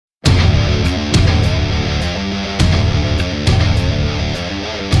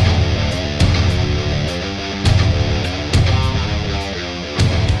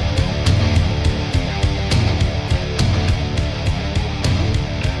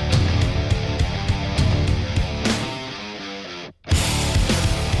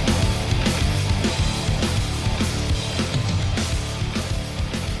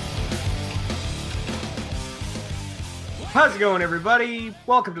How's it going, everybody?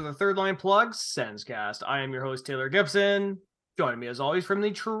 Welcome to the Third Line Plug Senscast. I am your host, Taylor Gibson. Joining me, as always, from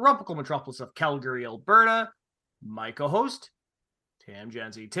the tropical metropolis of Calgary, Alberta, my co-host, Tim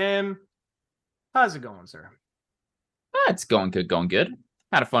Jensen. Tim, how's it going, sir? It's going good.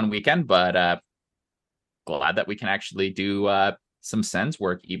 Had a fun weekend, but glad that we can actually do some Sens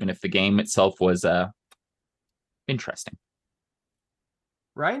work, even if the game itself was interesting.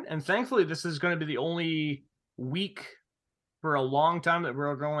 Right? And thankfully, this is going to be the only week for a long time that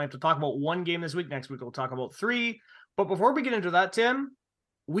we're going to have to talk about one game this week. Next week, we'll talk about three. But before we get into that, Tim,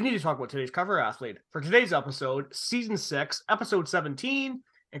 we need to talk about today's cover athlete. For today's episode, Season 6, Episode 17,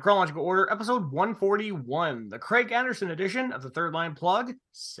 in chronological order, Episode 141, the Craig Anderson edition of the Third Line Plug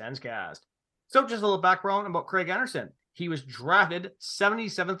Senscast. So just a little background about Craig Anderson. He was drafted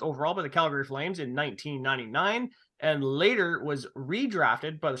 77th overall by the Calgary Flames in 1999, and later was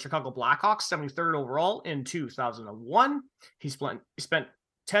redrafted by the Chicago Blackhawks 73rd overall in 2001. He spent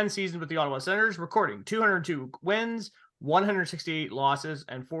 10 seasons with the Ottawa Senators, recording 202 wins, 168 losses,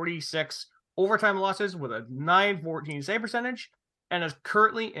 and 46 overtime losses with a .914 save percentage, and is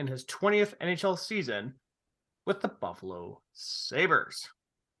currently in his 20th NHL season with the Buffalo Sabres.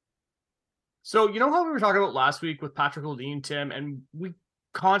 So, you know how we were talking about last week with Patrick O'Dean, Tim, and we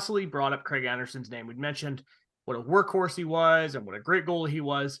constantly brought up Craig Anderson's name. We'd mentioned what a workhorse he was and what a great goalie he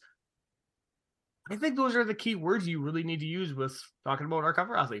was. I think those are the key words you really need to use with talking about our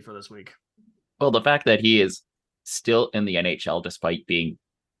cover athlete for this week. Well, the fact that he is still in the NHL despite being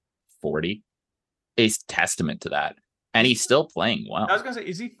 40 is testament to that. And he's still playing well. I was going to say,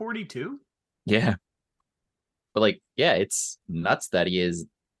 is he 42? Yeah. But it's nuts that he is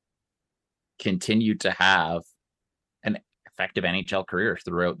continued to have an effective NHL career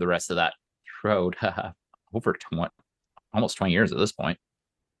throughout the rest of that road. Over almost 20 years at this point.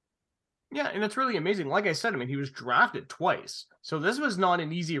 Yeah, and it's really amazing. Like I said, I mean, he was drafted twice. So this was not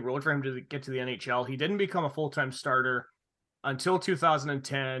an easy road for him to get to the NHL. He didn't become a full-time starter until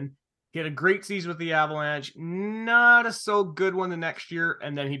 2010. He had a great season with the Avalanche, not a so good one the next year,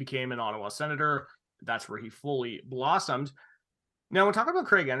 and then he became an Ottawa Senator. That's where he fully blossomed. Now, when talking about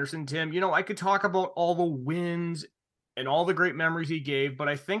Craig Anderson, Tim, I could talk about all the wins and all the great memories he gave, but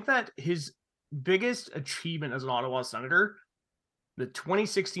I think that his biggest achievement as an Ottawa Senator, the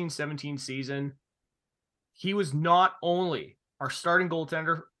 2016-17 season, he was not only our starting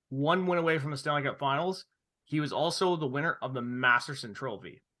goaltender, one win away from the Stanley Cup Finals, he was also the winner of the Masterton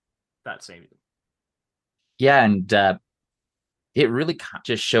Trophy that same year. Yeah, and it really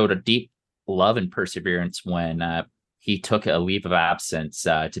just showed a deep love and perseverance when he took a leave of absence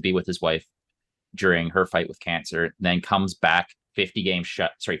to be with his wife during her fight with cancer, then comes back 50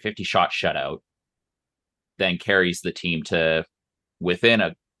 shot shutout, then carries the team to within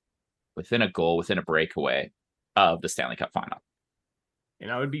a breakaway of the Stanley Cup final.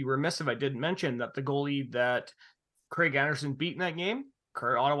 And I would be remiss if I didn't mention that the goalie that Craig Anderson beat in that game,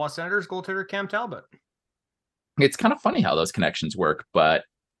 current Ottawa Senators goaltender Cam Talbot. It's kind of funny how those connections work, but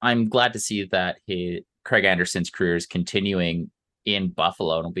I'm glad to see that Craig Anderson's career is continuing in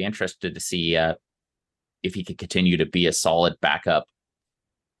Buffalo, and I'll be interested to see if he could continue to be a solid backup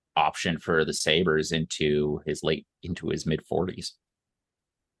option for the Sabres into his mid 40s.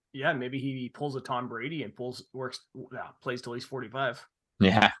 Yeah, maybe he pulls a Tom Brady and plays till he's 45.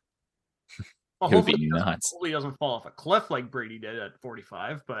 Yeah. Well, it would be nuts. Hopefully he doesn't fall off a cliff like Brady did at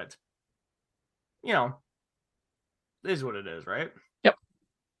 45, but it is what it is, right? Yep.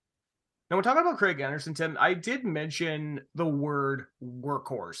 Now, we're talking about Craig Anderson, Tim. I did mention the word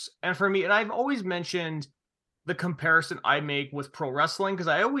workhorse. And for me, and I've always mentioned the comparison I make with pro wrestling, because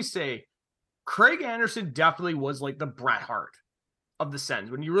I always say Craig Anderson definitely was like the Bret Hart of the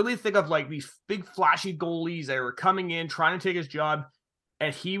Sens. When you really think of like these big flashy goalies that were coming in, trying to take his job,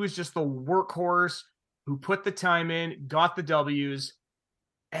 and he was just the workhorse who put the time in, got the W's,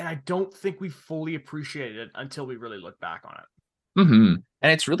 and I don't think we fully appreciated it until we really look back on it. Mm-hmm.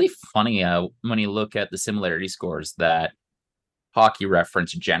 And it's really funny when you look at the similarity scores that Hockey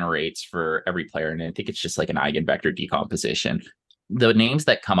Reference generates for every player, and I think it's just like an eigenvector decomposition. The names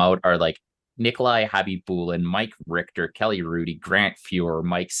that come out are like Nikolai Habibulin, Mike Richter, Kelly Rudy, Grant Fuhr,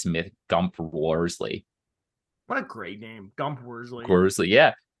 Mike Smith, Gump Worsley. What a great name, Gump Worsley. Worsley,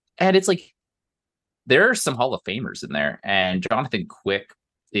 yeah. And it's like there are some Hall of Famers in there, and Jonathan Quick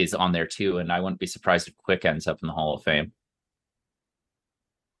is on there too, and I wouldn't be surprised if Quick ends up in the Hall of Fame.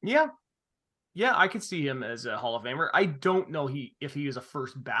 Yeah, I could see him as a Hall of Famer. I don't know if he is a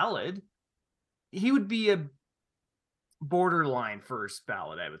first ballot. He would be a borderline first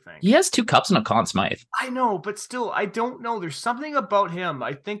ballot, I would think. He has 2 cups and a Conn Smythe. I know, but still, I don't know. There's something about him.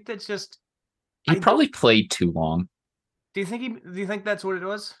 I think that's just... He probably played too long. Do you think that's what it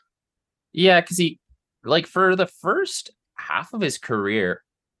was? Yeah, because he like for the first half of his career,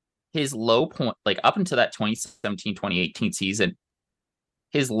 his low point, like up until that 2017-2018 season,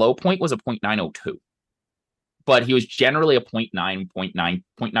 his low point was a 0.902. But he was generally a 0.9, 0.9,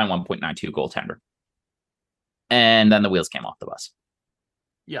 0.91, 0.92 goaltender. And then the wheels came off the bus.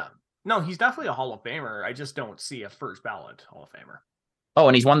 Yeah. No, he's definitely a Hall of Famer. I just don't see a first ballot Hall of Famer. Oh,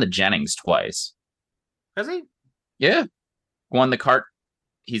 and he's won the Jennings twice. Has he? Yeah. Won the cart.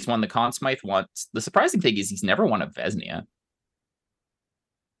 He's won the Conn Smythe once. The surprising thing is he's never won a Vezina.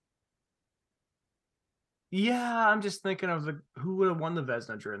 Yeah, I'm just thinking of who would have won the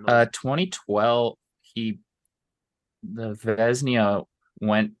Vezina during those. 2012, the Vezina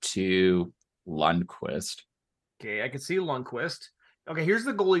went to Lundqvist. Okay, I can see Lundqvist. Okay, here's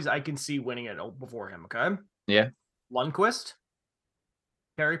the goalies I can see winning it before him. Okay. Yeah. Lundqvist,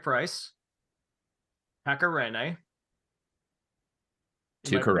 Carey Price, Pekka Rinne.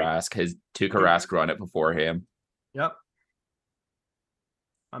 Tuukka Rask run it before him. Yep.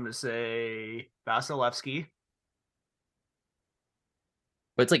 I'm gonna say Vasilevsky.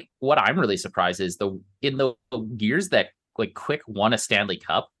 But it's like what I'm really surprised is in the years that like Quick won a Stanley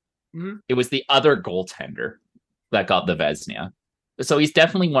Cup, it was the other goaltender that got the Vezina. So he's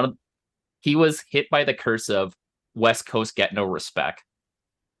definitely he was hit by the curse of West Coast get no respect.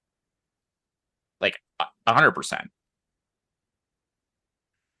 Like 100%.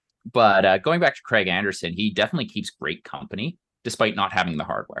 But going back to Craig Anderson, he definitely keeps great company despite not having the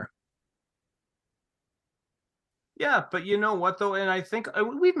hardware. Yeah, but you know what though, and I think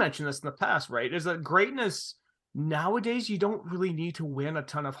we've mentioned this in the past, right? Is that greatness nowadays you don't really need to win a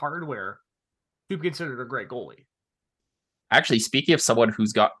ton of hardware to be considered a great goalie. Actually, speaking of someone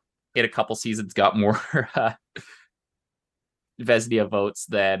who's got in a couple seasons got more Vezina votes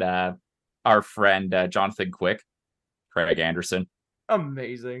than our friend Jonathan Quick, Craig Anderson.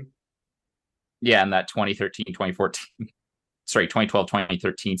 Amazing. Yeah, in that 2013-2014, sorry,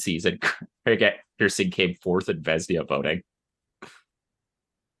 2012-2013 season, Craig Anderson came fourth in Vezina voting.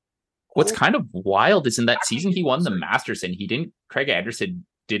 What's kind of wild is in that season he won the Masterson. Craig Anderson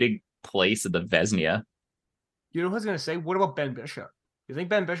didn't place in the Vezina. You know who I was going to say? What about Ben Bishop? You think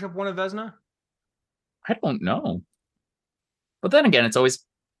Ben Bishop won a Vezina? I don't know. But then again, it's always...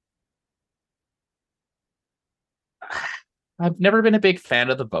 I've never been a big fan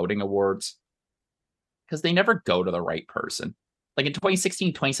of the voting awards because they never go to the right person. Like in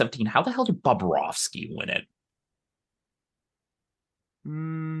 2016, 2017, how the hell did Bobrovsky win it?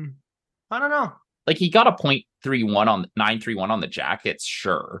 I don't know. Like he got a 0.31 on 931 on the Jackets,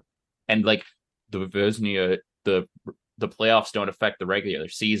 sure. And like the Vezina, the playoffs don't affect the regular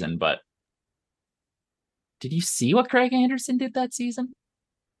season, but did you see what Craig Anderson did that season?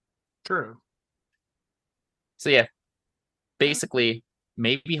 True. So yeah, basically,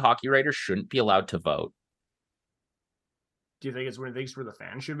 maybe hockey writers shouldn't be allowed to vote. Do you think it's one of the things where the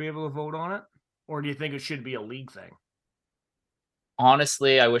fans should be able to vote on it? Or do you think it should be a league thing?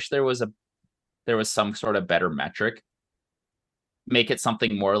 Honestly, I wish there was some sort of better metric. Make it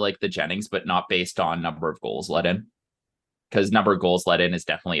something more like the Jennings, but not based on number of goals let in. Because number of goals let in is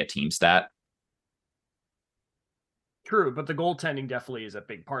definitely a team stat. True, but the goaltending definitely is a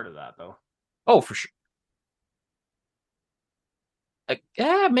big part of that, though. Oh, for sure.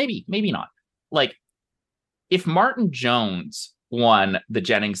 Maybe not. Like, if Martin Jones won the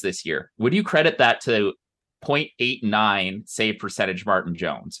Jennings this year, would you credit that to 0.89 save percentage Martin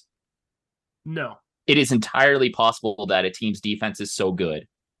Jones? No. It is entirely possible that a team's defense is so good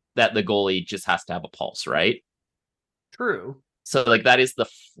that the goalie just has to have a pulse, right? True. So, like, that is the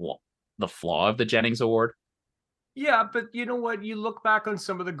flaw of the Jennings Award. Yeah, but you know what? You look back on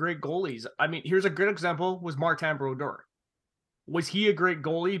some of the great goalies. I mean, here's a good example was Martin Brodeur. Was he a great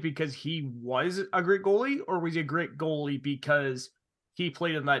goalie because he was a great goalie, or was he a great goalie because he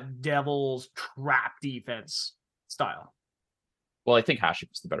played in that Devils trap defense style? Well, I think Hasek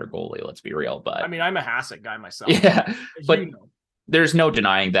was the better goalie, let's be real. But I mean, I'm a Hasek guy myself. Yeah, but there's no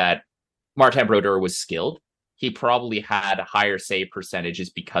denying that Martin Brodeur was skilled. He probably had higher save percentages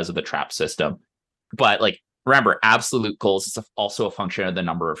because of the trap system. But like, remember, absolute goals is also a function of the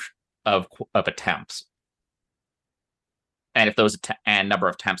number of attempts. And if those and number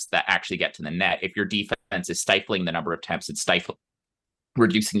of attempts that actually get to the net, if your defense is stifling the number of attempts, it's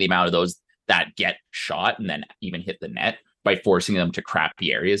reducing the amount of those that get shot and then even hit the net by forcing them to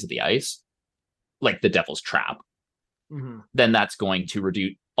crappy areas of the ice, like the Devil's Trap. Then that's going to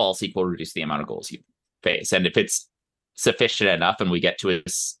reduce the amount of goals you face. And if it's sufficient enough and we get to a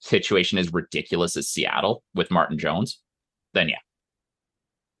situation as ridiculous as Seattle with Martin Jones, then yeah.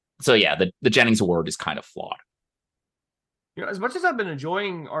 So yeah, the Jennings Award is kind of flawed. As much as I've been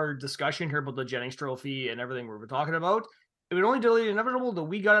enjoying our discussion here about the Jennings Trophy and everything we've been talking about, it would only delay the inevitable that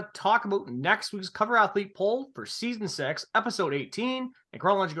we got to talk about next week's cover athlete poll for season 6, episode 18, in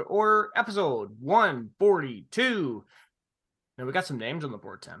chronological order, episode 142. Now we got some names on the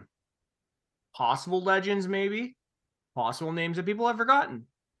board, Tim. Possible legends, maybe. Possible names that people have forgotten.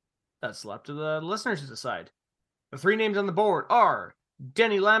 That's left to the listeners to decide. The 3 names on the board are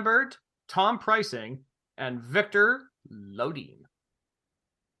Denny Lambert, Tom Pricing, and Victor Lodine.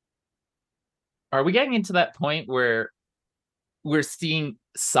 Are we getting into that point where we're seeing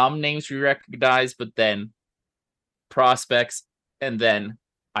some names we recognize, but then prospects, and then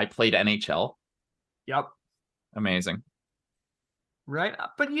I played NHL? Yep. Amazing. Right?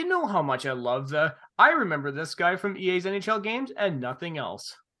 But you know how much I remember this guy from EA's NHL games and nothing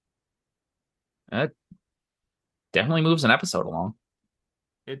else. Definitely moves an episode along.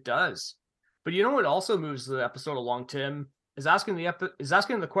 It does. But you know what also moves the episode along, Tim, is asking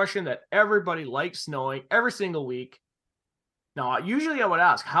the question that everybody likes knowing every single week. Now, usually I would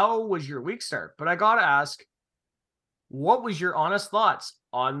ask, how was your week start? But I got to ask, what was your honest thoughts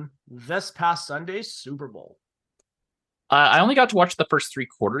on this past Sunday's Super Bowl? I only got to watch the first 3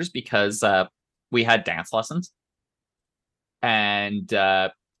 quarters because we had dance lessons. And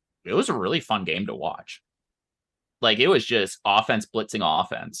it was a really fun game to watch. Like, it was just offense blitzing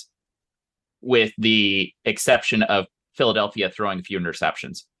offense, with the exception of Philadelphia throwing a few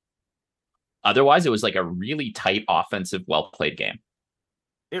interceptions. Otherwise, it was like a really tight offensive, well-played game.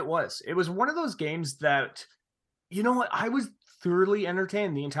 It was. It was one of those games that, you know what, I was thoroughly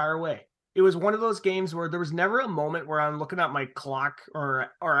entertained the entire way. It was one of those games where there was never a moment where I'm looking at my clock or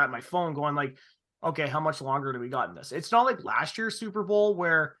at my phone going like, okay, how much longer do we got in this? It's not like last year's Super Bowl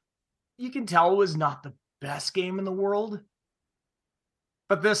where you can tell it was not the best game in the world.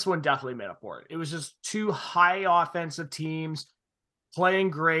 But this one definitely made up for it. It was just 2 high offensive teams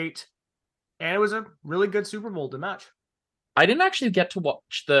playing great. And it was a really good Super Bowl to match. I didn't actually get to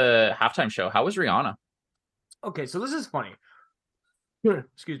watch the halftime show. How was Rihanna? Okay, so this is funny.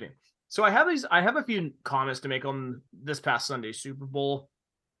 Excuse me. So I have a few comments to make on this past Sunday's Super Bowl.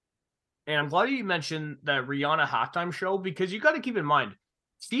 And I'm glad you mentioned that Rihanna halftime show, because you got to keep in mind,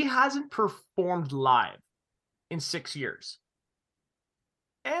 she hasn't performed live in 6 years.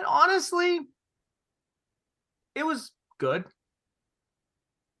 And honestly, it was good.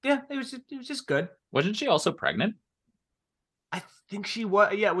 Yeah, it was just good. Wasn't she also pregnant? I think she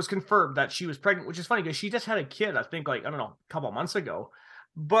was. Yeah, it was confirmed that she was pregnant, which is funny because she just had a kid, I think, like, I don't know, a couple of months ago.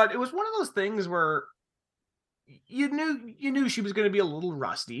 But it was one of those things where you knew she was going to be a little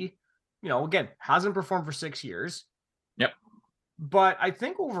rusty. Again, hasn't performed for 6 years. Yep. But I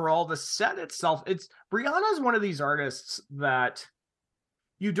think overall, the set itself, Rihanna's one of these artists that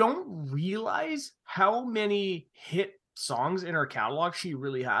you don't realize how many hit songs in her catalog she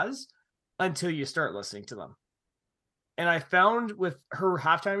really has until you start listening to them. And I found with her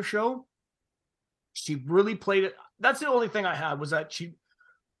halftime show, she really played it. That's the only thing I had was that she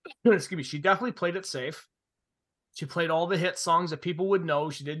definitely played it safe. She played all the hit songs that people would know.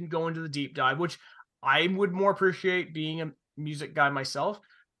 She didn't go into the deep dive, which I would more appreciate being a music guy myself.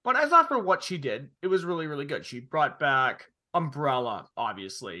 But I thought for what she did, it was really, really good. She brought back Umbrella,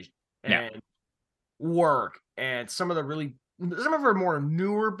 obviously, and Work, and some of her more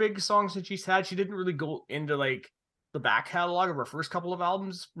newer big songs that she's had. She didn't really go into like the back catalog of her first couple of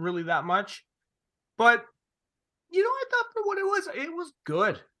albums really that much. But I thought for what it was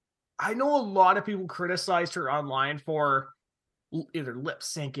good. I know a lot of people criticized her online for either lip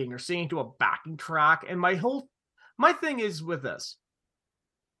syncing or singing to a backing track. And my thing is with this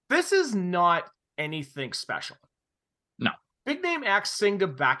is not anything special. No. Big name acts sing to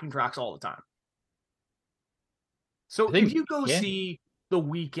backing tracks all the time. So if you go see The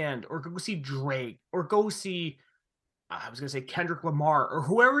Weeknd or go see Drake or go see, I was going to say Kendrick Lamar or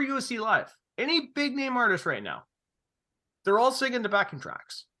whoever you go see live, any big name artist right now, they're all singing to backing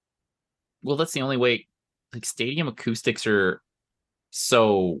tracks. Well, that's the only way. Like, stadium acoustics are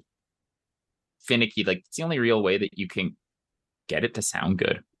so finicky. Like, it's the only real way that you can get it to sound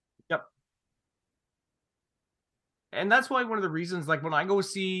good. Yep. And that's why one of the reasons, like when I go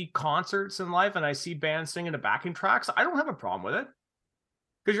see concerts in life and I see bands singing to backing tracks, I don't have a problem with it.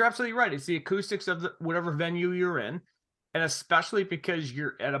 Because you're absolutely right. It's the acoustics of whatever venue you're in. And especially because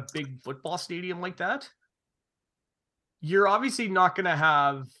you're at a big football stadium like that, you're obviously not going to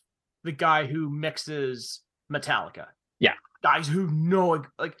have the guy who mixes Metallica. Yeah. Guys who know,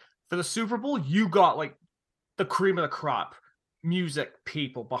 like for the Super Bowl, you got like the cream of the crop music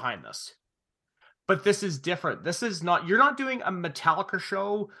people behind this. But this is different. This is not, you're not doing a Metallica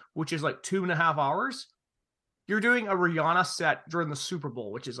show, which is like 2.5 hours. you're doing a Rihanna set during the Super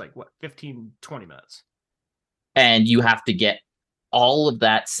Bowl, which is like what, 15, 20 minutes. And you have to get all of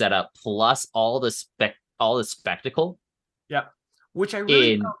that set up plus all the spectacle. Yeah. Which I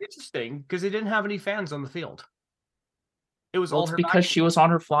really found interesting because they didn't have any fans on the field. It was all it's her because she was on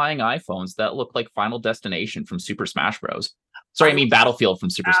her flying iPhones that looked like Final Destination from Super Smash Bros. Sorry, I mean Battlefield from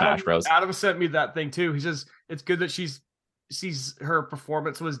Super Smash Bros. Adam sent me that thing too. He says it's good that her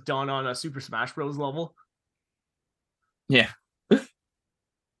performance was done on a Super Smash Bros level. Yeah. But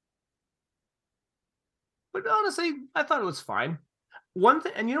honestly, I thought it was fine. One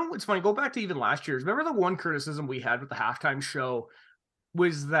thing, and you know what's funny? Go back to even last year's. Remember the one criticism we had with the halftime show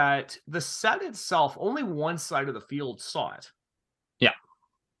was that the set itself, only one side of the field saw it. Yeah.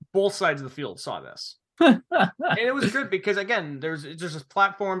 Both sides of the field saw this. And it was good because, again, there's just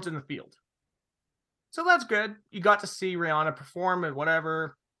platforms in the field. So that's good. You got to see Rihanna perform and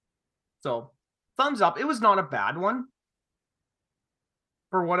whatever. So thumbs up. It was not a bad one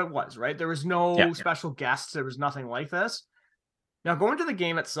for what it was, right? There was no special guests. There was nothing like this. Now, going to the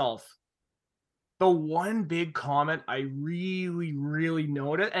game itself, the one big comment I really, really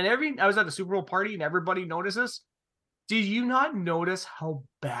noticed, and I was at a Super Bowl party and everybody notices. Did you not notice how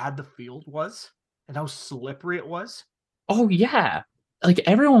bad the field was and how slippery it was? Oh yeah, like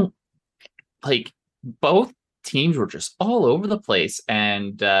everyone, like both teams were just all over the place,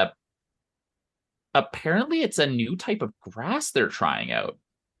 and apparently it's a new type of grass they're trying out.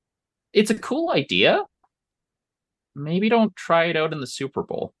 It's a cool idea. Maybe don't try it out in the Super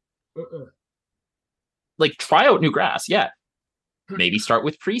Bowl. Like, try out new grass, yeah. Maybe start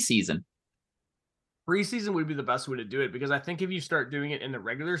with preseason. Preseason would be the best way to do it, because I think if you start doing it in the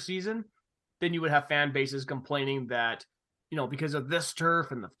regular season, then you would have fan bases complaining that, you know, because of this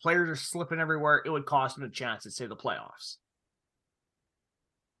turf and the players are slipping everywhere, it would cost them a chance at, say, the playoffs.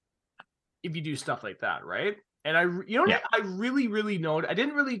 If you do stuff like that, right? And I really, really know, I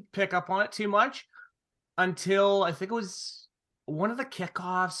didn't really pick up on it too much until I think it was one of the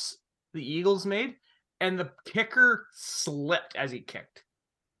kickoffs the Eagles made, and the kicker slipped as he kicked.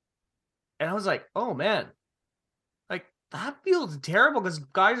 And I was like, oh man, like that feels terrible because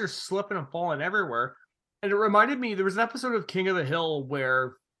guys are slipping and falling everywhere. And it reminded me, there was an episode of King of the Hill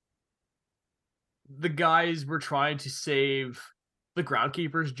where the guys were trying to save the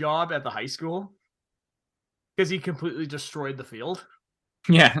groundkeeper's job at the high school because he completely destroyed the field.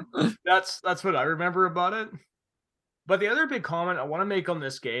 Yeah. That's what I remember about it. But the other big comment I want to make on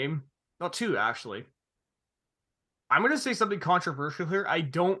this game, well, two actually. I'm going to say something controversial here. I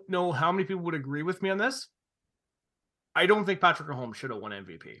don't know how many people would agree with me on this. I don't think Patrick Mahomes should have won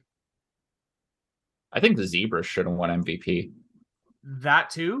MVP. I think the Zebras should have won MVP. That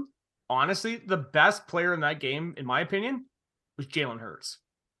too. Honestly, the best player in that game, in my opinion, was Jalen Hurts.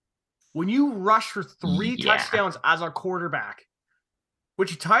 When you rush for 3 touchdowns as a quarterback,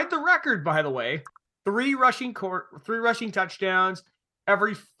 which tied the record, by the way, 3 rushing touchdowns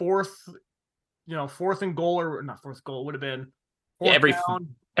every fourth and goal, or not fourth goal, would have been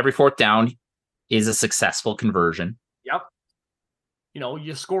every fourth down is a successful conversion. Yep. You know,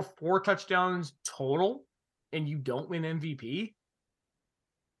 you score 4 touchdowns total and you don't win MVP.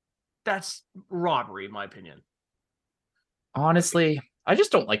 That's robbery, in my opinion. Honestly, I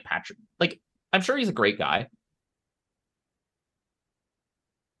just don't like Patrick. Like, I'm sure he's a great guy.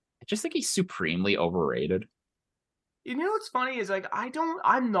 I just think he's supremely overrated. You know what's funny is, like,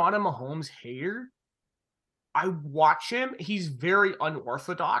 I'm not a Mahomes hater. I watch him. He's very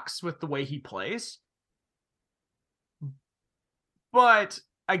unorthodox with the way he plays. But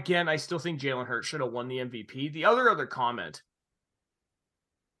again, I still think Jalen Hurts should have won the MVP. The other comment,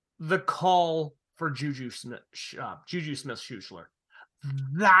 the call for Juju Smith-Schuster,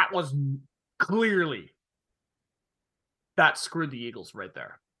 that was clearly, that screwed the Eagles right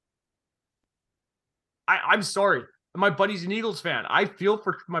there. I'm sorry. My buddy's an Eagles fan. I feel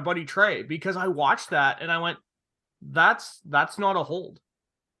for my buddy Trey because I watched that and I went, that's not a hold.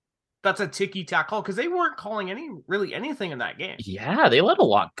 That's a ticky-tack call, because they weren't calling anything in that game. Yeah, they let a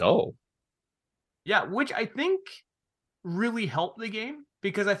lot go. Yeah, which I think really helped the game,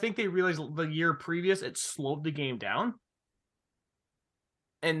 because I think they realized the year previous it slowed the game down.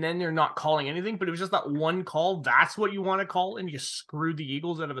 And then they're not calling anything, but it was just that one call. That's what you want to call, and you screwed the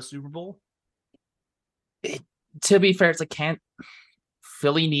Eagles out of a Super Bowl. To be fair, it's like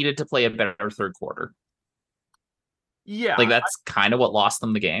Philly needed to play a better third quarter. Yeah. Like, that's kind of what lost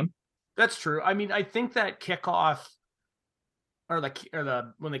them the game. That's true. I mean, I think that kickoff, or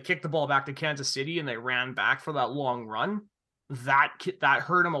when they kicked the ball back to Kansas City and they ran back for that long run, that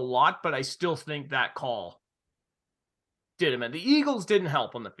hurt them a lot. But I still think that call did him. And the Eagles didn't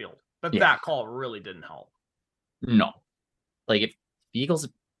help on the field, but that call really didn't help. No. Like if the Eagles,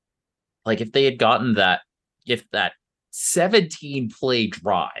 like if they had gotten that, if that 17 play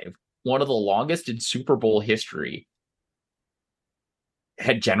drive, one of the longest in Super Bowl history,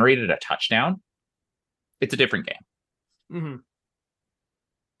 had generated a touchdown, it's a different game. Mm-hmm.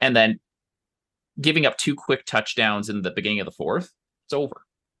 And then giving up 2 quick touchdowns in the beginning of the fourth, it's over.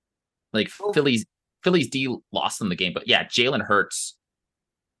 Like Oh, Philly's D lost them the game, but yeah, Jalen Hurts,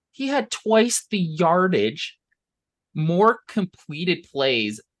 he had twice the yardage, more completed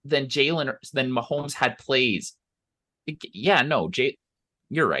plays than Mahomes had plays. Yeah, no,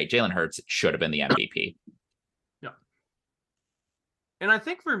 you're right. Jalen Hurts should have been the MVP. yeah. And I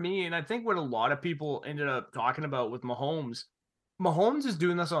think for me, and I think what a lot of people ended up talking about with Mahomes, Mahomes is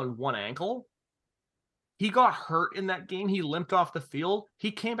doing this on one ankle. He got hurt in that game. He limped off the field.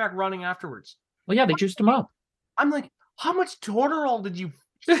 He came back running afterwards. Well, yeah, they juiced him up. I'm like, how much Toradol did you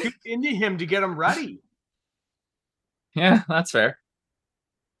shoot into him to get him ready? Yeah, that's fair.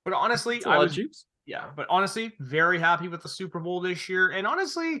 But honestly, It's a lot of juice. yeah, but honestly, very happy with the Super Bowl this year. And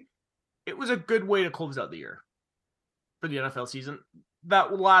honestly, it was a good way to close out the year for the NFL season.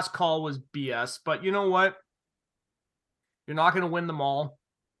 That last call was BS, but you know what? You're not going to win them all.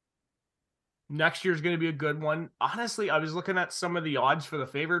 Next year's going to be a good one. Honestly, I was looking at some of the odds for the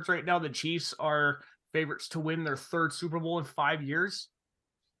favorites right now. The Chiefs are favorites to win their third Super Bowl in 5 years.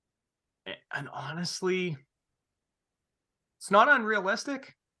 And honestly, it's not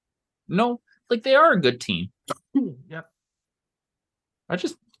unrealistic. No, like they are a good team. Yep. I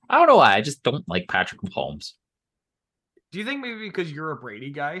don't know why. I just don't like Patrick Mahomes. Do you think maybe because you're a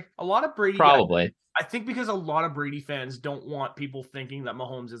Brady guy? A lot of Brady Probably. guys, I think because a lot of Brady fans don't want people thinking that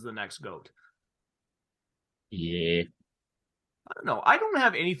Mahomes is the next GOAT. Yeah. I don't know. I don't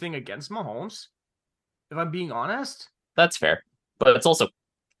have anything against Mahomes, if I'm being honest. That's fair. But it's also,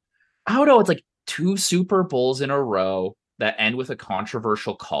 I don't know, it's like 2 Super Bowls in a row that end with a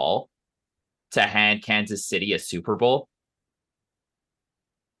controversial call to hand Kansas City a Super Bowl.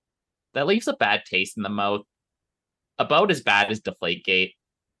 That leaves a bad taste in the mouth. About as bad as Deflategate.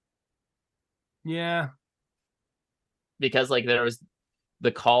 Yeah. Because like there was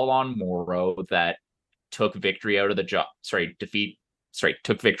the call on Morrow that took victory out of the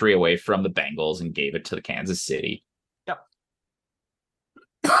took victory away from the Bengals and gave it to the Kansas City. Yep.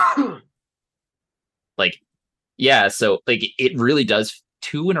 Like, yeah, so like it really does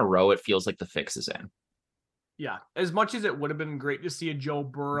 2 in a row. It feels like the fix is in. Yeah. As much as it would have been great to see a Joe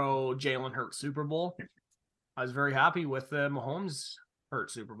Burrow, Jalen Hurts Super Bowl, I was very happy with the Mahomes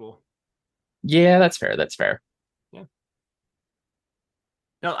Hurts Super Bowl. Yeah, that's fair. That's fair. Yeah.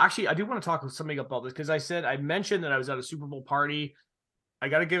 Now, actually, I do want to talk with something about this because I mentioned that I was at a Super Bowl party. I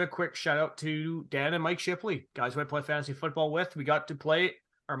got to give a quick shout out to Dan and Mike Shipley, guys who I play fantasy football with. We got to play,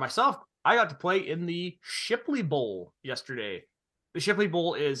 or myself, I got to play in the Shipley Bowl yesterday. The Shipley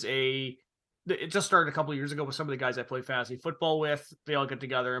Bowl it just started a couple of years ago with some of the guys I play fantasy football with. They all get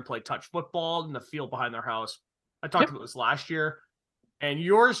together and play touch football in the field behind their house. I talked about this last year, and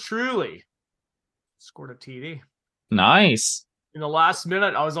yours truly scored a TD. Nice. In the last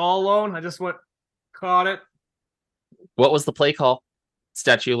minute, I was all alone. I just caught it. What was the play call?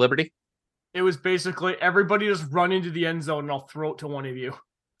 Statue of Liberty? It was basically everybody just run into the end zone and I'll throw it to one of you.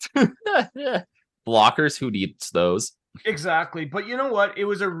 Blockers, who needs those? Exactly. But you know what? It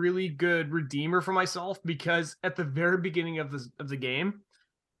was a really good redeemer for myself because at the very beginning of the game,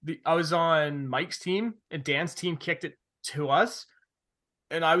 I was on Mike's team and Dan's team kicked it to us.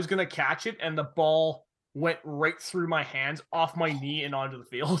 And I was going to catch it and the ball went right through my hands, off my knee and onto the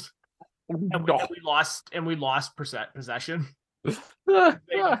field. And we lost possession. They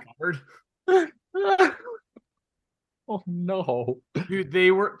recovered. Oh no. Dude,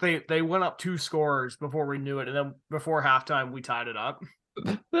 they went up 2 scores before we knew it, and then before halftime we tied it up.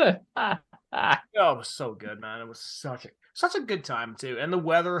 Oh, it was so good, man. It was such a good time too. And the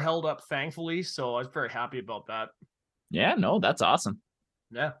weather held up thankfully, so I was very happy about that. Yeah, no, that's awesome.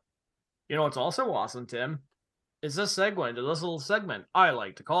 Yeah. You know what's also awesome, Tim? Is this segue into this little segment I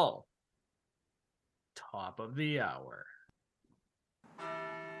like to call Top of the Hour.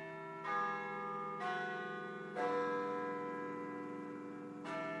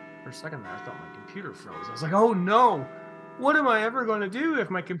 For a second there, I thought my computer froze. I was like, oh no, what am I ever going to do if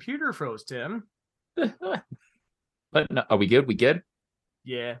my computer froze, Tim? But no, are we good? We good?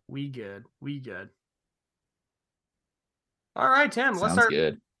 Yeah, we good. We good. All right, Tim. Sounds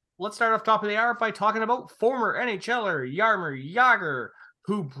good. Let's start off top of the hour by talking about former NHLer Jaromir Jagr,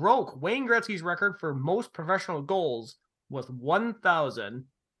 who broke Wayne Gretzky's record for most professional goals with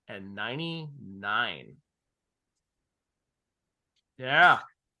 1,099. Yeah.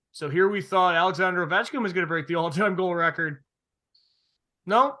 So here we thought Alexander Ovechkin was going to break the all-time goal record.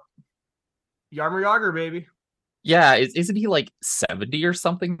 No, Jaromir Jagr, baby. Yeah, isn't he like 70 or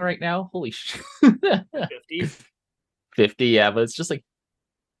something right now? Holy shit. 50. 50, yeah, but it's just like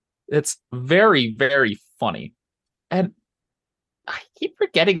it's very, very funny. And I keep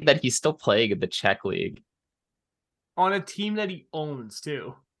forgetting that he's still playing in the Czech league. On a team that he owns,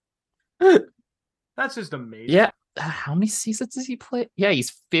 too. That's just amazing. Yeah. How many seasons does he play? Yeah,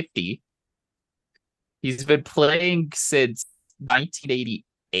 he's 50. He's been playing since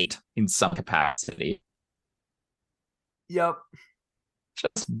 1988 in some capacity. Yep.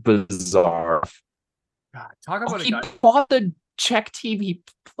 Just bizarre. God, talk about a he guy. bought the Czech team he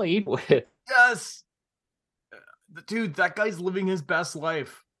played with. Yes. Dude, that guy's living his best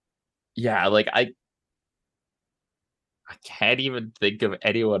life. Yeah, like I can't even think of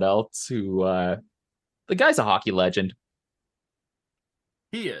anyone else who the guy's a hockey legend.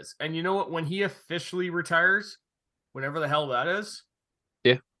 He is. And you know what? When he officially retires, whenever the hell that is,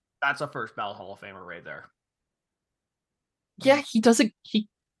 Yeah. That's a first ballot Hall of Famer right there. Yeah, he doesn't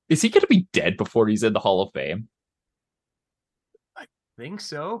is he gonna be dead before he's in the Hall of Fame? I think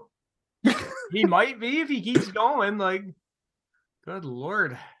so. He might be if he keeps going. Like, good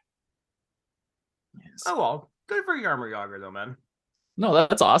lord. Yes. Oh well. Good for Jaromir Jagr though, man. No,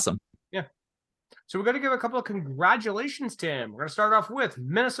 that's awesome. Yeah. So we're going to give a couple of congratulations to him. We're going to start off with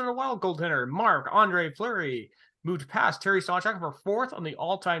Minnesota Wild goaltender Marc-Andre Fleury. Moved past Terry Sawchuk for fourth on the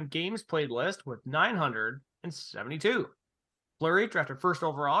all-time games played list with 972. Fleury, drafted first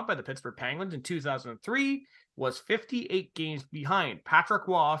overall by the Pittsburgh Penguins in 2003, was 58 games behind Patrick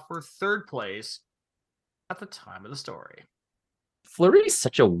Waugh for third place at the time of the story. Fleury's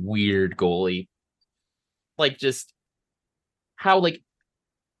such a weird goalie. Like, just how, like,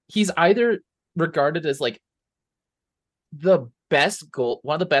 he's either regarded as like one of the best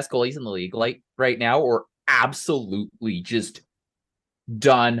goalies in the league, like right now, or absolutely just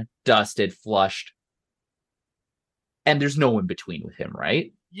done, dusted, flushed. And there's no in between with him,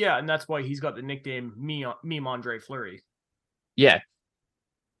 right? Yeah, and that's why he's got the nickname Meme Andre Fleury. Yeah.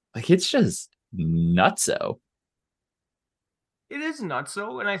 Like, it's just nutso. It is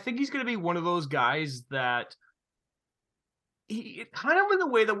nutso, and I think he's going to be one of those guys that he kind of in the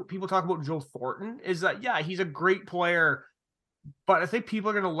way that people talk about Joe Thornton is that, yeah, he's a great player, but I think people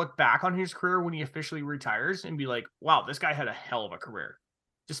are going to look back on his career when he officially retires and be like, wow, this guy had a hell of a career,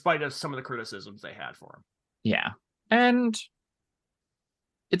 despite some of the criticisms they had for him. Yeah. And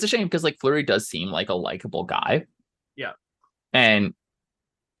it's a shame because, like, Fleury does seem like a likable guy. Yeah. And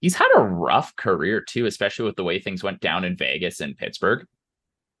he's had a rough career too, especially with the way things went down in Vegas and Pittsburgh.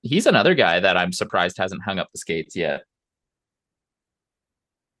 He's another guy that I'm surprised hasn't hung up the skates yet.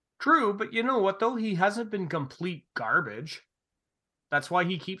 True, but you know what, though? He hasn't been complete garbage. That's why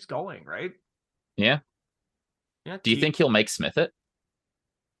he keeps going, right? Yeah. Yeah. Do you think he'll make Smith it?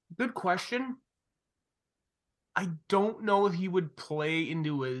 Good question. I don't know if he would play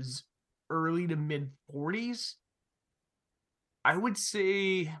into his early to mid 40s. I would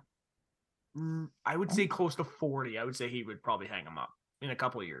say close to 40. I would say he would probably hang him up in a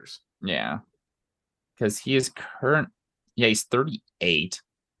couple of years. Yeah. Because he is he's 38.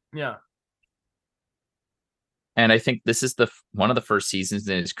 Yeah. And I think this is one of the first seasons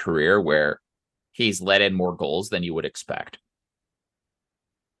in his career where he's let in more goals than you would expect.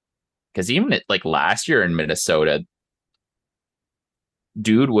 Because even like last year in Minnesota,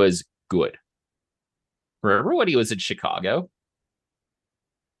 dude was good. Remember when he was in Chicago?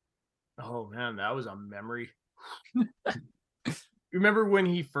 Oh man, that was a memory. Remember when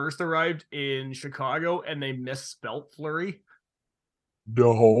he first arrived in Chicago and they misspelt Fleury?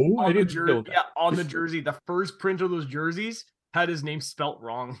 No, I didn't know that. Yeah, on the jersey, the first print of those jerseys had his name spelt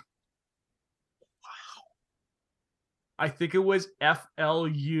wrong. Wow. I think it was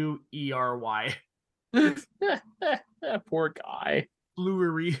Fleury. Poor guy.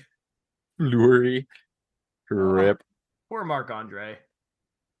 Fleury. Rip. Poor Marc-Andre.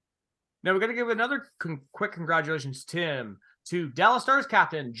 Now we're going to give another quick congratulations, Tim, to Dallas Stars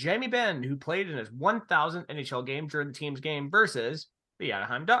captain Jamie Benn, who played in his 1,000th NHL game during the team's game versus the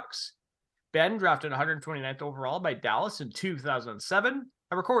Anaheim Ducks. Benn, drafted 129th overall by Dallas in 2007,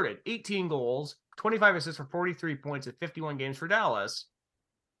 and recorded 18 goals, 25 assists for 43 points in 51 games for Dallas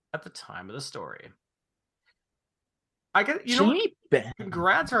at the time of the story. Jamie Benn.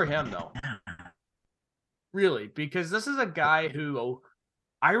 Congrats for him, though. Really, because this is a guy who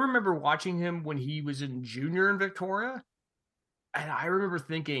I remember watching him when he was in junior in Victoria, and I remember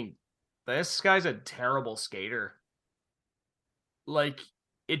thinking, this guy's a terrible skater. Like,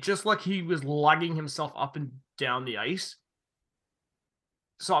 it just like he was lugging himself up and down the ice.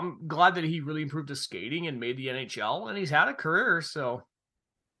 So I'm glad that he really improved his skating and made the NHL, and he's had a career, so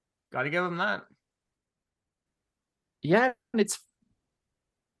got to give him that. Yeah, and it's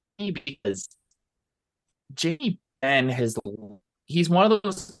funny because Jamie Benn he's one of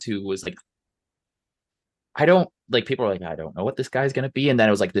those who was like, I don't like people are like, I don't know what this guy's gonna be. And then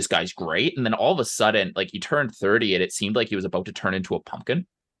it was like, this guy's great. And then all of a sudden, like he turned 30 and it seemed like he was about to turn into a pumpkin.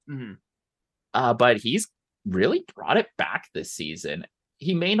 Mm-hmm. But he's really brought it back this season.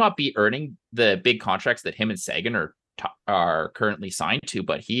 He may not be earning the big contracts that him and Sagan are currently signed to,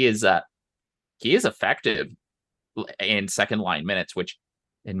 but he is effective in second line minutes, which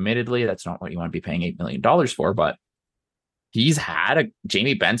admittedly that's not what you want to be paying $8 million for, but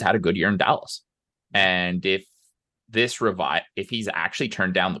Jamie Benn's had a good year in Dallas. And if he's actually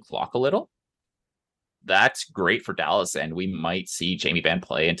turned down the clock a little, that's great for Dallas, and we might see Jamie Benn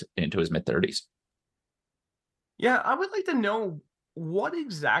play into his mid-30s. Yeah, I would like to know what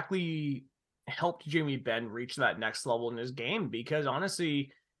exactly helped Jamie Benn reach that next level in his game, because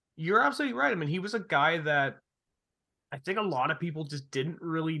honestly, you're absolutely right. I mean, he was a guy that I think a lot of people just didn't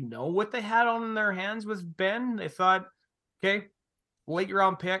really know what they had on their hands with Benn. They thought, okay, late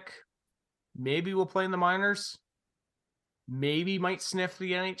round pick, maybe we'll play in the minors, maybe might sniff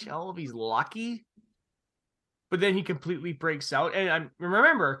the NHL if he's lucky. But then he completely breaks out. And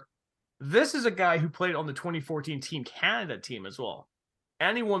remember, this is a guy who played on the 2014 Team Canada team as well.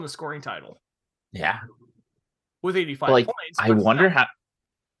 And he won the scoring title. Yeah. With 85 points. I wonder how.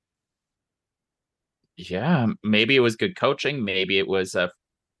 Yeah, maybe it was good coaching. Maybe it was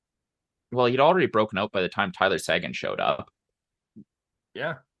well, he'd already broken out by the time Tyler Seguin showed up.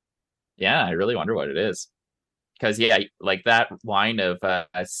 Yeah. Yeah, I really wonder what it is. Because, yeah, like that line of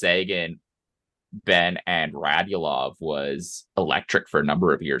Seguin, Benn, and Radulov was electric for a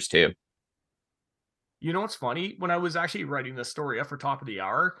number of years, too. You know what's funny? When I was actually writing this story up for Top of the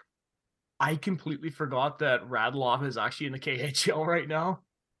Hour, I completely forgot that Radulov is actually in the KHL right now.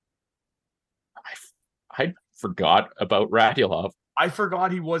 I forgot about Radulov. I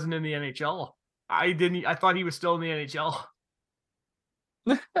forgot he wasn't in the NHL. I thought he was still in the NHL.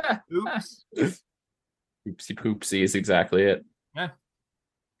 Oops. Oopsie poopsie is exactly it. Yeah.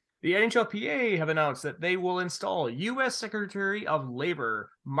 The NHLPA have announced that they will install U.S. Secretary of Labor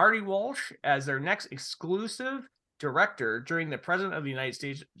Marty Walsh as their next exclusive director during the President of the United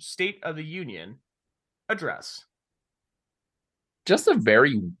States State of the Union address. Just a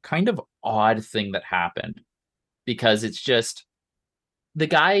very kind of odd thing that happened, because it's just the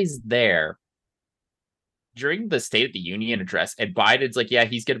guy's there during the State of the Union address, and Biden's like, yeah,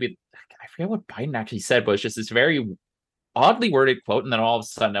 he's going to be, I forget what Biden actually said, but it's just this very oddly worded quote, and then all of a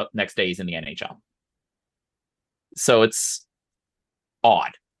sudden, next day he's in the NHL. So it's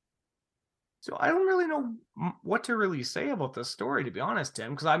odd. So I don't really know what to really say about this story, to be honest,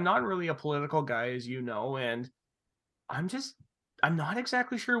 Tim, because I'm not really a political guy, as you know, and I'm not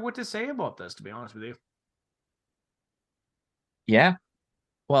exactly sure what to say about this, to be honest with you. Yeah.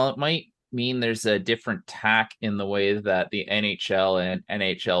 Well, it might mean there's a different tack in the way that the NHL and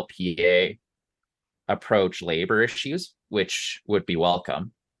NHLPA approach labor issues, which would be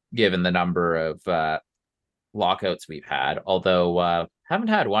welcome given the number of lockouts we've had. Although haven't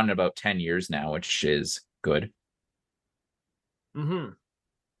had one in about 10 years now, which is good. Mm-hmm.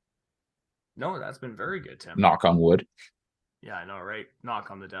 No, that's been very good, Tim. Knock on wood. Yeah, I know, right?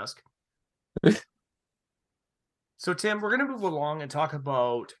 Knock on the desk. So, Tim, we're going to move along and talk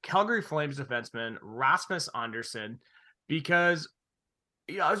about Calgary Flames defenseman Rasmus Andersson, because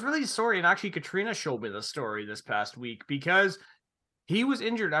I was really sorry, and actually Katrina showed me the story this past week, because he was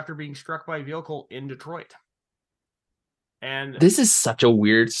injured after being struck by a vehicle in Detroit. And this is such a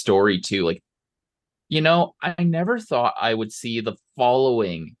weird story, too. Like, I never thought I would see the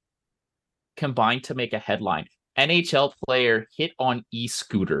following combined to make a headline. NHL player hit on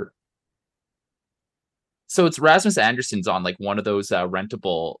e-scooter. So it's Rasmus Andersson's on like one of those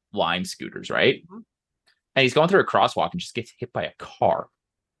rentable Lime scooters, right? Mm-hmm. And he's going through a crosswalk and just gets hit by a car.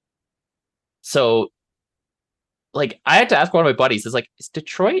 So, like, I had to ask one of my buddies, is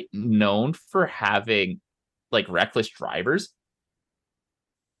Detroit known for having like reckless drivers?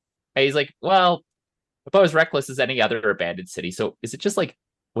 And he's like, well, about as reckless as any other abandoned city. So is it just like,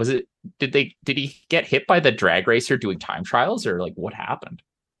 did he get hit by the drag racer doing time trials, or like what happened?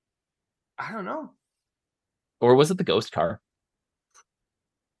 I don't know. Or was it the ghost car?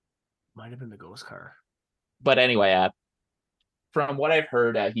 Might have been the ghost car. But anyway, from what I've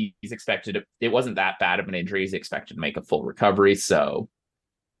heard, he's expected it wasn't that bad of an injury. He's expected to make a full recovery. So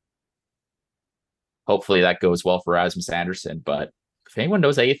hopefully that goes well for Rasmus Andersson. But if anyone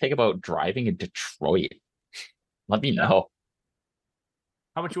knows anything about driving in Detroit, let me know.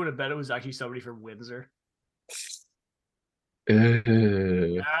 How much you would have bet it was actually somebody from Windsor?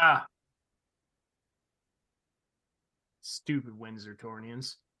 Ugh. Ah, stupid Windsor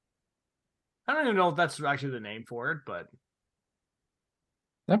Tornians. I don't even know if that's actually the name for it, but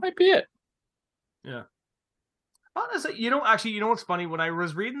That might be it. yeah. Honestly, you know what's funny? When I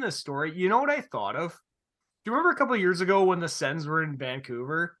was reading this story, you know what I thought of? Do you remember a couple of years ago when the Sens were in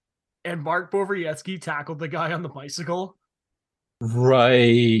Vancouver and Mark Bovrietsky tackled the guy on the bicycle?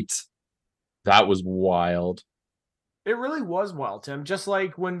 Right. That was wild. It really was wild, Tim. Just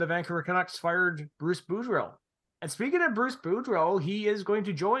like when the Vancouver Canucks fired Bruce Boudreau. And speaking of Bruce Boudreau, he is going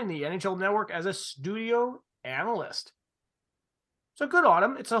to join the NHL Network as a studio analyst. So good on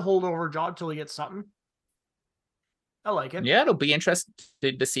him. It's a holdover job till he gets something. I like it. Yeah, it'll be interesting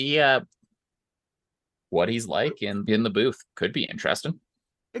to see what he's like in the booth. Could be interesting.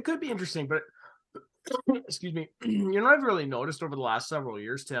 It could be interesting, but excuse me. You know what I've really noticed over the last several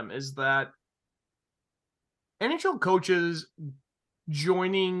years, Tim, is that NHL coaches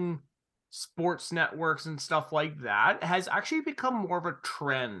joining sports networks and stuff like that has actually become more of a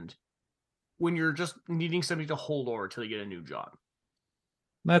trend when you're just needing somebody to hold over till you get a new job.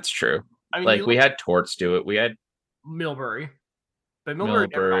 That's true. I mean, Like we had Torts do it. We had Milbury, but Milbury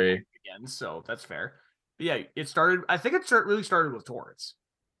never got Milbury. again, so that's fair. But yeah, it started. I think it really started with Torts.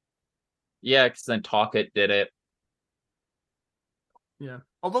 Yeah, because then Talkett did it. Yeah,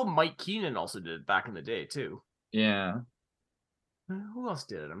 although Mike Keenan also did it back in the day too. Yeah. Who else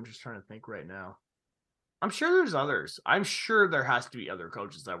did it? I'm just trying to think right now. I'm sure there's others. I'm sure there has to be other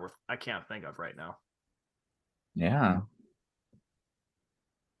coaches that I can't think of right now. Yeah.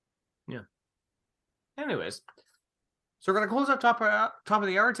 Yeah. Anyways, so we're gonna close out top of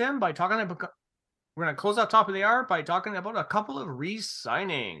the hour, Tim, by talking about. We're gonna close out top of the hour by talking about a couple of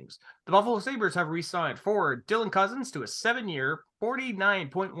re-signings. The Buffalo Sabres have re-signed forward Dylan Cousins to a 7-year,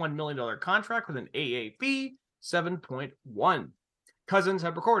 $49.1 million contract with an AAV 7.1. Cousins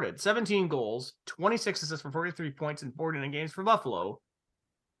have recorded 17 goals, 26 assists for 43 points in 49 games for Buffalo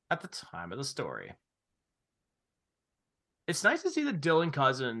at the time of the story. It's nice to see that Dylan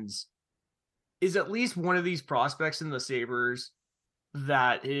Cousins is at least one of these prospects in the Sabres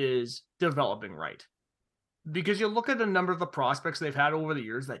that is developing right. Because you look at a number of the prospects they've had over the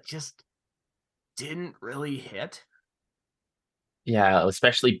years that just didn't really hit. Yeah,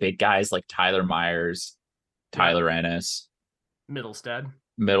 especially big guys like Tyler Myers, Tyler Ennis, Middlestead,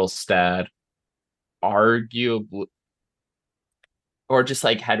 arguably, or just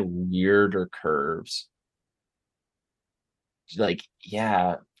like had weirder curves. Like,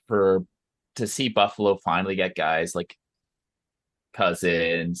 yeah, to see Buffalo finally get guys like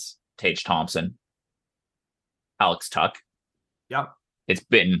Cousins, Tage Thompson, Alex Tuck. Yeah. It's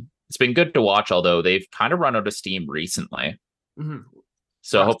been good to watch, although they've kind of run out of steam recently. Mm-hmm.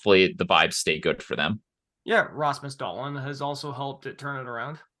 So hopefully the vibes stay good for them. Yeah, Rasmus Dahlin has also helped it turn it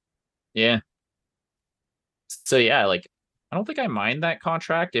around. Yeah. So yeah, like I don't think I mind that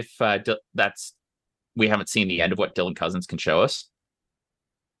contract if we haven't seen the end of what Dylan Cousins can show us.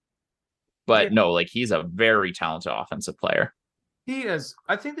 But no, like he's a very talented offensive player. He is.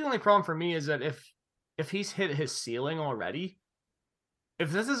 I think the only problem for me is that if he's hit his ceiling already,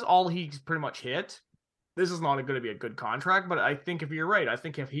 if this is all he's pretty much hit, this is not going to be a good contract. But I think if you're right, I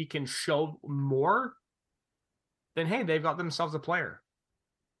think if he can show more, then hey, they've got themselves a player.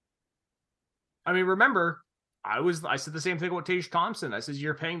 I mean, remember, I said the same thing with Tage Thompson. I said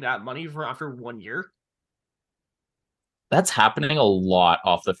you're paying that money for after 1 year. That's happening a lot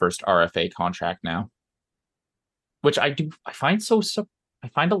off the first RFA contract now, which I find I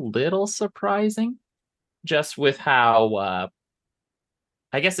find a little surprising, just with how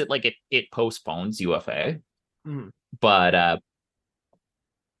I guess it postpones UFA, but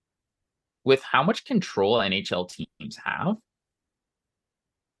with how much control NHL teams have,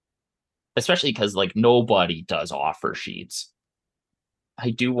 especially because like nobody does offer sheets.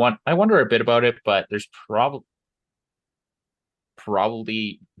 I wonder a bit about it, but there's probably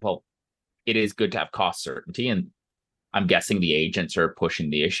well, it is good to have cost certainty, and I'm guessing the agents are pushing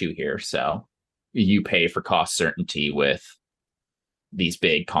the issue here. So you pay for cost certainty with these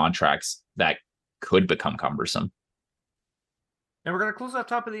big contracts that could become cumbersome. And we're going to close off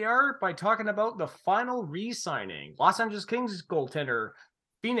top of the hour by talking about the final re-signing. Los Angeles Kings goaltender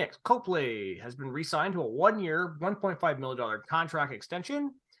Phoenix Copley has been re-signed to a 1-year, $1.5 million contract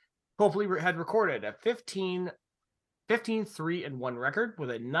extension. Copley had recorded a 15-3-1 record with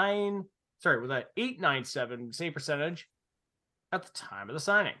an 8.97 save percentage at the time of the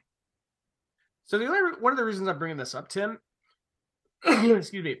signing. So one of the reasons I'm bringing this up, Tim,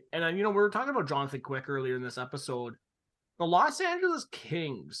 excuse me, and we were talking about Jonathan Quick earlier in this episode. the Los Angeles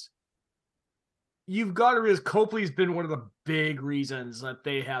Kings, you've got to realize Copley's been one of the big reasons that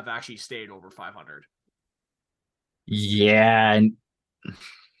they have actually stayed over 500. Yeah, and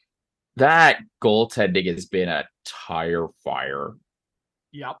that goaltending has been a tire fire.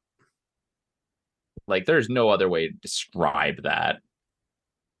 Yep. Like, there's no other way to describe that.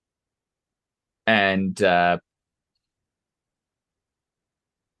 And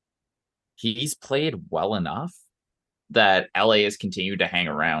he's played well enough that LA has continued to hang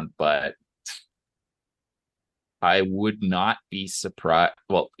around, but I would not be surprised.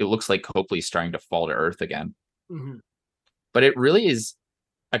 Well, it looks like Copley's starting to fall to earth again. Mm-hmm. But it really is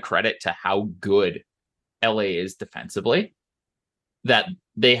a credit to how good LA is defensively that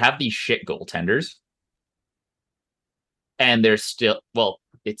they have these shit goaltenders. And they're still, well,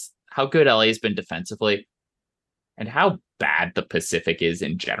 it's how good LA has been defensively and how bad the Pacific is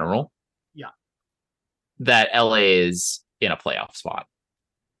in general. Yeah. That LA is in a playoff spot.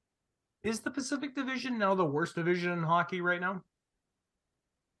 Is the Pacific Division now the worst division in hockey right now?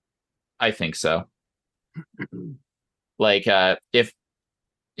 I think so. Like, if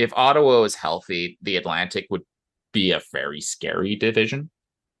Ottawa is healthy, the Atlantic would be a very scary division.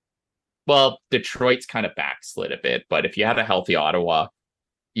 Well, Detroit's kind of backslid a bit, but if you had a healthy Ottawa,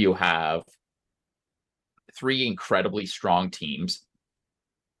 you have three incredibly strong teams,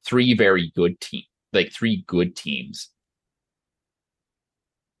 three very good teams, like three good teams,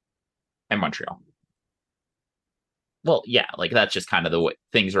 and Montreal. Well, yeah, like that's just kind of the way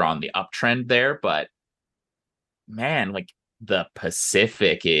things are on the uptrend there, but man, like the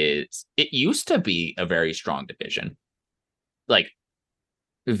Pacific it used to be a very strong division. Like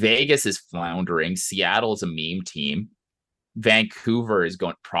Vegas is floundering, Seattle is a meme team. Vancouver is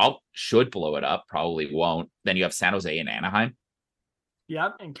should blow it up, probably won't. Then you have San Jose and Anaheim.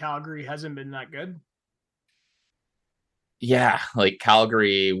 Yep, and Calgary hasn't been that good. Yeah, like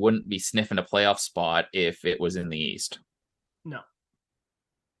Calgary wouldn't be sniffing a playoff spot if it was in the East. No.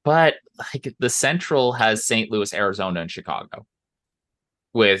 But like the Central has St. Louis, Arizona, and Chicago,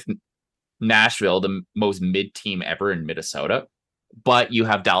 with Nashville, the most mid team ever in Minnesota. But you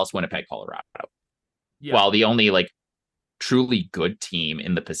have Dallas, Winnipeg, Colorado. Yeah. While the only like truly good team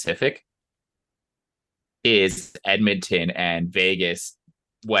in the Pacific is Edmonton and Vegas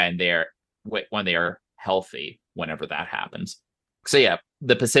when they are healthy, whenever that happens. So yeah,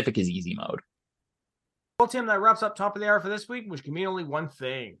 the Pacific is easy mode. Well, Tim, that wraps up top of the hour for this week, which can mean only one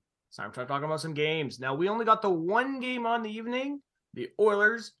thing. It's time to start talking about some games. Now, we only got the one game on the evening, the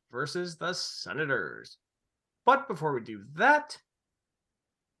Oilers versus the Senators. But before we do that,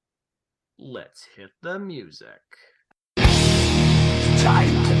 let's hit the music. It's time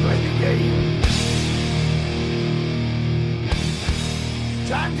to play the game.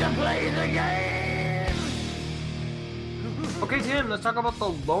 Time to play the game. Okay, Tim, let's talk about the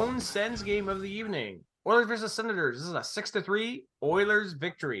lone Sens game of the evening. Oilers versus Senators. This is a 6-3 Oilers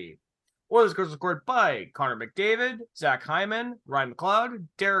victory. Oilers goals scored by Connor McDavid, Zach Hyman, Ryan McLeod,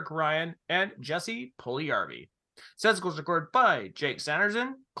 Derek Ryan, and Jesse Puljujarvi. Sens goals scored by Jake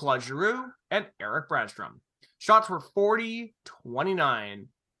Sanderson, Claude Giroux, and Eric Bradstrom. Shots were 40-29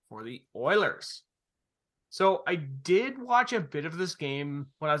 for the Oilers. So I did watch a bit of this game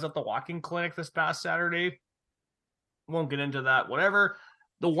when I was at the walking clinic this past Saturday. Won't get into that, whatever.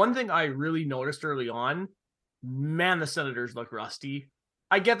 The one thing I really noticed early on, man, the Senators look rusty.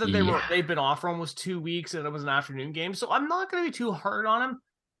 I get that they've been off for almost 2 weeks and it was an afternoon game, so I'm not going to be too hard on them.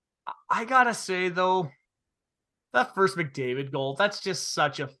 I gotta say, though, that first McDavid goal, that's just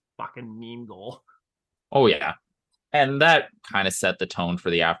such a fucking meme goal. Oh, yeah. And that kind of set the tone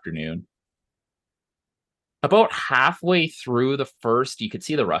for the afternoon. About halfway through the first, you could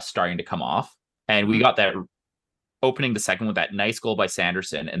see the rust starting to come off. And we got that opening the second with that nice goal by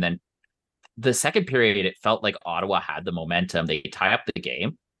Sanderson. And then the second period, it felt like Ottawa had the momentum. They tie up the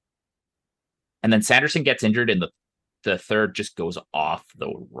game. And then Sanderson gets injured and the third just goes off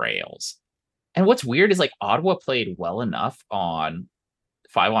the rails. And what's weird is like Ottawa played well enough on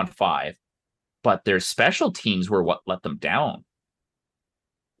 5-on-5, but their special teams were what let them down.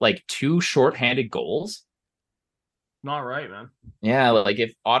 Like 2 shorthanded goals. Not right, man. Yeah, like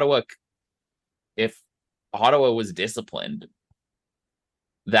if Ottawa was disciplined,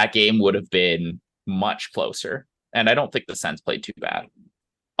 that game would have been much closer. And I don't think the Sens played too bad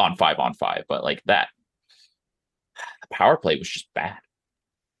on 5-on-5, but like that, the power play was just bad.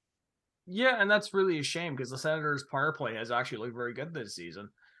 Yeah, and that's really a shame because the Senators' power play has actually looked very good this season.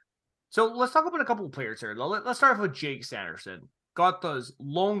 So let's talk about a couple of players here. Let's start off with Jake Sanderson. Got those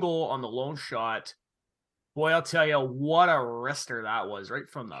lone goal on the lone shot. Boy, I'll tell you, what a wrister that was right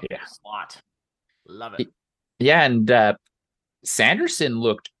from the slot. Love it. Yeah, and Sanderson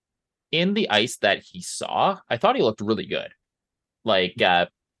looked in the ice that he saw. I thought he looked really good. Like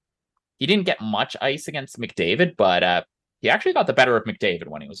he didn't get much ice against McDavid, but he actually got the better of McDavid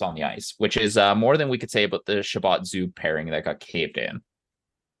when he was on the ice, which is more than we could say about the Shabbat Zub pairing that got caved in.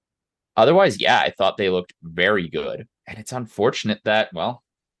 Otherwise, yeah, I thought they looked very good. And it's unfortunate that, well,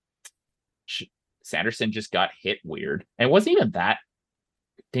 Sanderson just got hit weird. And it wasn't even that,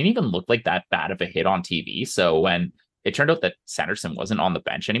 didn't even look like that bad of a hit on TV. So when it turned out that Sanderson wasn't on the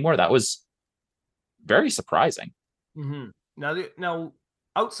bench anymore, that was very surprising. Mm-hmm. Now,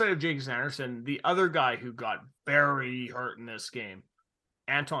 outside of Jake Sanderson, the other guy who got very hurt in this game,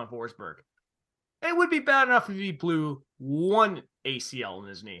 Anton Forsberg. It would be bad enough if he blew one ACL in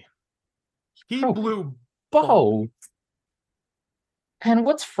his knee. He blew both. And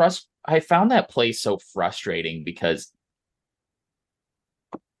I found that play so frustrating because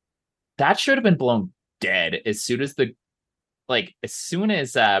that should have been blown dead as soon as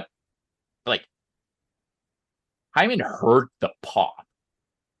Hyman heard the pop.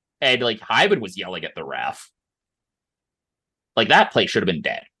 And like Hyman was yelling at the ref. Like that play should have been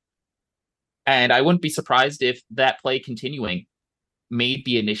dead. And I wouldn't be surprised if that play continuing made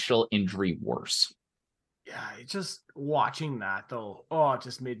the initial injury worse. Yeah, just watching that though, it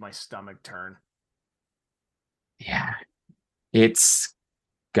just made my stomach turn. Yeah. It's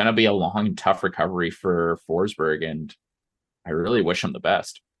gonna be a long, tough recovery for Forsberg, and I really wish him the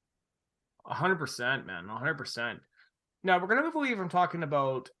best. 100%, man. 100%. Now, we're going to move away from talking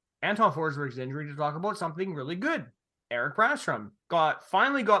about Anton Forsberg's injury to talk about something really good. Erik Brannstrom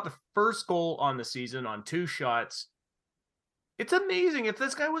finally got the first goal on the season on 2 shots. It's amazing. If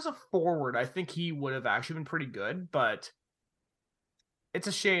this guy was a forward, I think he would have actually been pretty good, but it's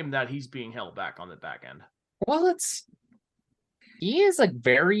a shame that he's being held back on the back end. Well, he is a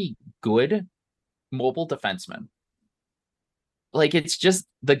very good mobile defenseman. Like, it's just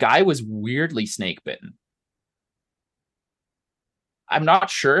the guy was weirdly snake bitten. I'm not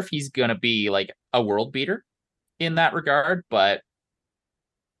sure if he's going to be like a world beater in that regard, but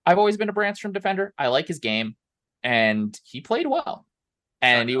I've always been a Brannstrom defender. I like his game, and he played well.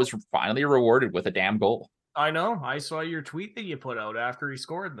 And he was finally rewarded with a damn goal. I know. I saw your tweet that you put out after he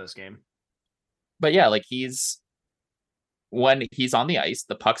scored this game. But yeah, like when he's on the ice,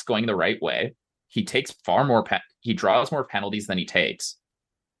 the puck's going the right way. He takes he draws more penalties than he takes.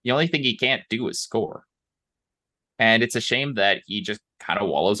 The only thing he can't do is score. And it's a shame that he just kind of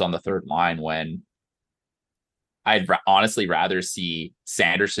wallows on the third line when I'd honestly rather see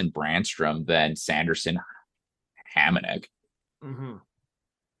Sanderson Brannstrom than Sanderson Hamonic. Mm-hmm.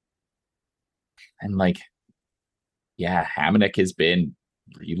 And like, yeah, Hamonic has been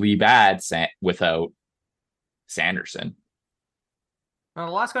really bad without Sanderson. Now,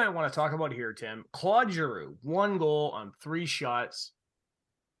 the last guy I want to talk about here, Tim, Claude Giroux, 1 goal on 3 shots.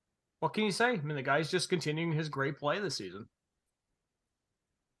 What can you say? I mean, the guy's just continuing his great play this season.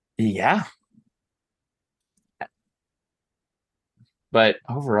 Yeah. But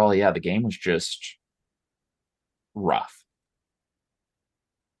overall, yeah, the game was just rough.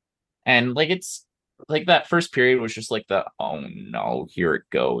 And like, it's like that first period was just like oh no, here it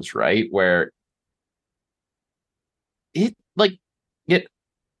goes, right? Where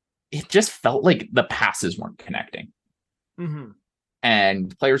it just felt like the passes weren't connecting. Mm-hmm.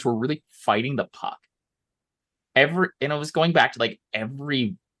 And players were really fighting the puck. And it was going back to like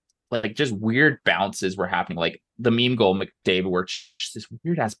every just weird bounces were happening. Like the meme goal McDavid, where just this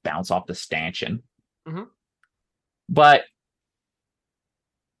weird ass bounce off the stanchion. Mm-hmm. But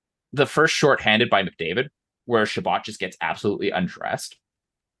the first shorthanded by McDavid, where Shabbat just gets absolutely undressed.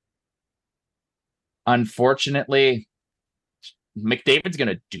 Unfortunately, McDavid's going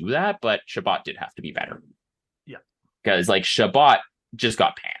to do that, but Shabbat did have to be better. Yeah. Because like Shabbat just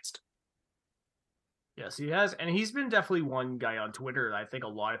got pantsed. Yes, he has. And he's been definitely one guy on Twitter that I think a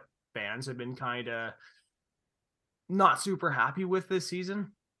lot of fans have been kind of not super happy with this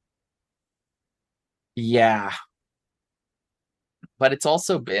season. Yeah. But it's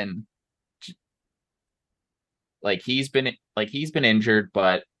also been like he's been injured,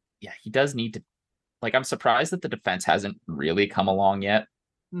 but yeah, he does need to. Like, I'm surprised that the defense hasn't really come along yet.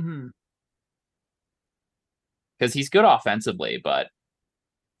 Mm-hmm. Because he's good offensively, but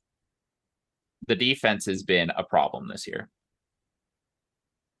the defense has been a problem this year.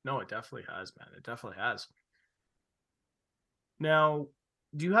 No, it definitely has, man. It definitely has. Now,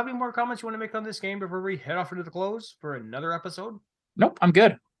 do you have any more comments you want to make on this game before we head off into the close for another episode? Nope, I'm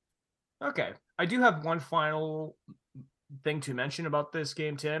good. Okay. I do have one final thing to mention about this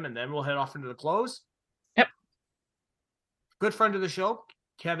game, Tim, and then we'll head off into the close. Yep. Good friend of the show,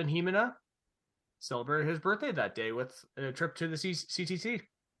 Kevin Hemina, celebrated his birthday that day with a trip to the CTT.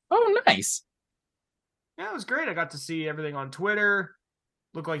 Oh, nice. Yeah, it was great. I got to see everything on Twitter.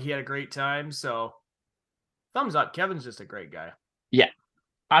 Looked like he had a great time. So, thumbs up. Kevin's just a great guy. Yeah,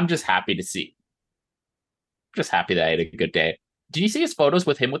 I'm just happy to see. Just happy that I had a good day. Did you see his photos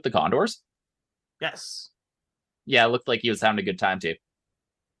with him with the Condors? Yes. Yeah, it looked like he was having a good time too.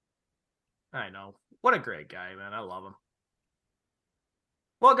 I know. What a great guy, man. I love him.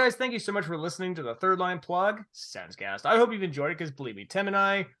 Well, guys, thank you so much for listening to the Third Line Plug Sensecast. I hope you've enjoyed it because, believe me, Tim and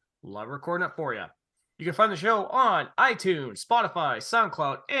I love recording it for you. You can find the show on iTunes, Spotify,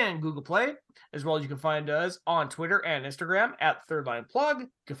 SoundCloud, and Google Play, as well as you can find us on Twitter and Instagram at Third Line Plug. You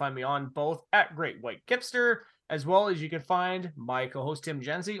can find me on both at Great White Kipster, as well as you can find my co-host Tim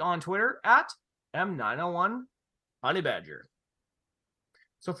Jensen on Twitter at M901 Honey Badger.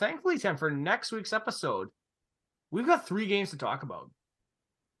 So thankfully, Tim, for next week's episode, we've got 3 games to talk about.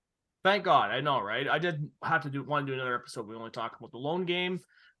 Thank God, I know, right? I did have to want to do another episode. We only talked about the lone game,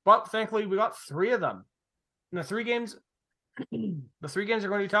 but thankfully we got 3 of them. And the 3 games are going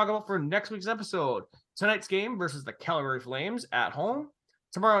to be talked about for next week's episode. Tonight's game versus the Calgary Flames at home.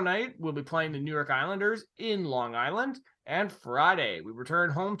 Tomorrow night, we'll be playing the New York Islanders in Long Island. And Friday, we return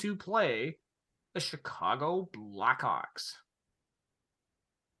home to play the Chicago Blackhawks.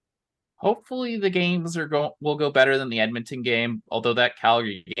 Hopefully the games will go better than the Edmonton game, although that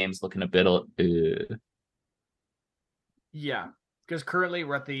Calgary game's looking a bit Yeah, because currently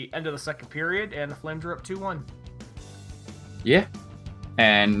we're at the end of the second period and the Flames are up 2-1. Yeah.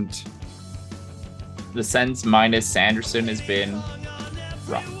 And the Sens minus Sanderson has been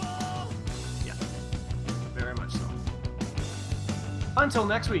rough. Yeah, very much so. Until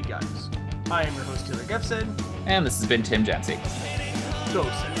next week, guys, I am your host, Taylor Gibson. And this has been Tim Jensen. Go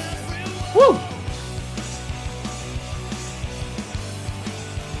Sens. Woo!